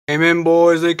Came in,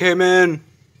 boys, they came in.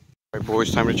 Alright,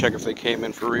 boys, time to check if they came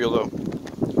in for real, though.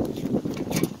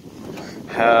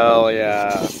 Hell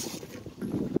yeah.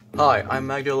 Hi, I'm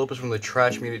Magdiel Lopez from the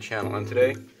Trash Media channel, and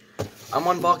today, I'm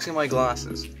unboxing my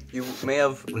glasses. You may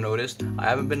have noticed, I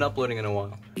haven't been uploading in a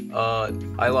while.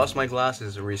 I lost my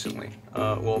glasses recently.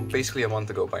 Well, basically a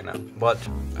month ago by now. But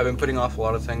I've been putting off a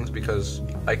lot of things because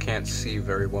I can't see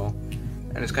very well.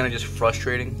 And it's kind of just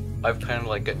frustrating. I've kind of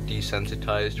like get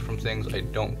desensitized from things I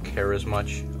don't care as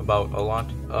much about a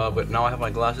lot. But now I have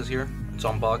my glasses here. Let's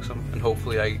unbox them, and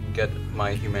hopefully I get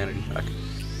my humanity back.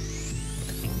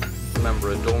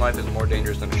 Remember, a dull knife is more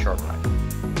dangerous than a sharp knife.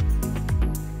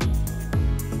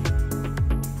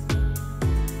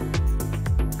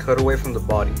 Cut away from the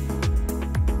body.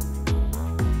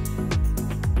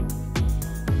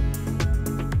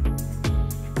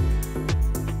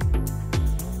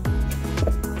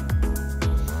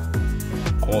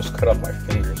 Almost cut off my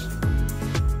fingers.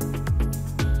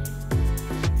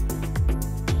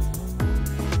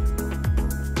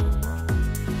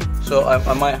 So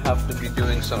I might have to be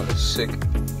doing some sick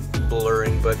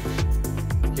blurring, but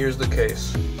here's the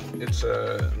case. It's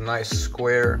a nice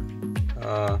square.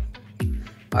 I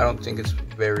don't think it's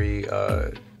very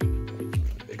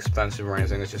expensive or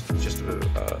anything. It's just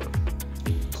a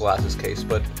glasses case.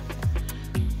 But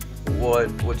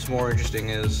what's more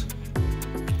interesting is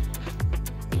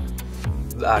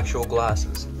the actual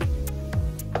glasses.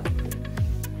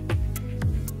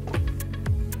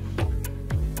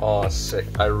 Oh, sick.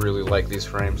 I really like these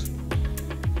frames.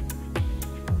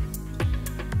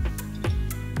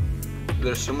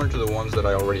 They're similar to the ones that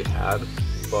I already had,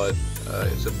 but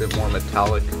it's a bit more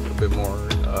metallic, a bit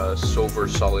more silver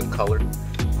solid color.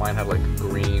 Mine had like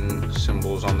green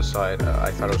symbols on the side. I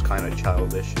thought it was kind of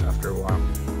childish after a while.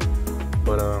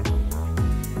 But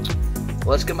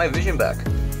let's get my vision back.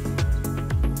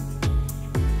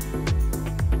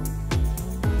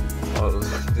 Oh,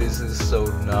 this is so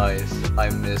nice.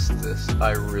 I missed this.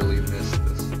 I really missed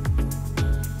this.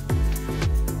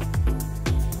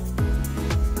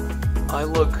 I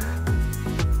look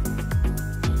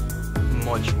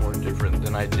much more different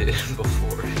than I did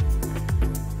before.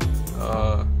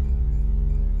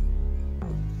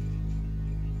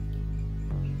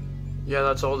 Yeah,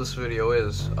 that's all this video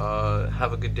is.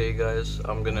 Have a good day, guys.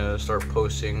 I'm gonna start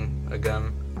posting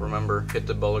again. Remember, hit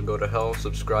the bell or go to hell,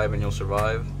 subscribe and you'll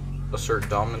survive. Assert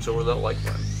dominance over that like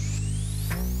button.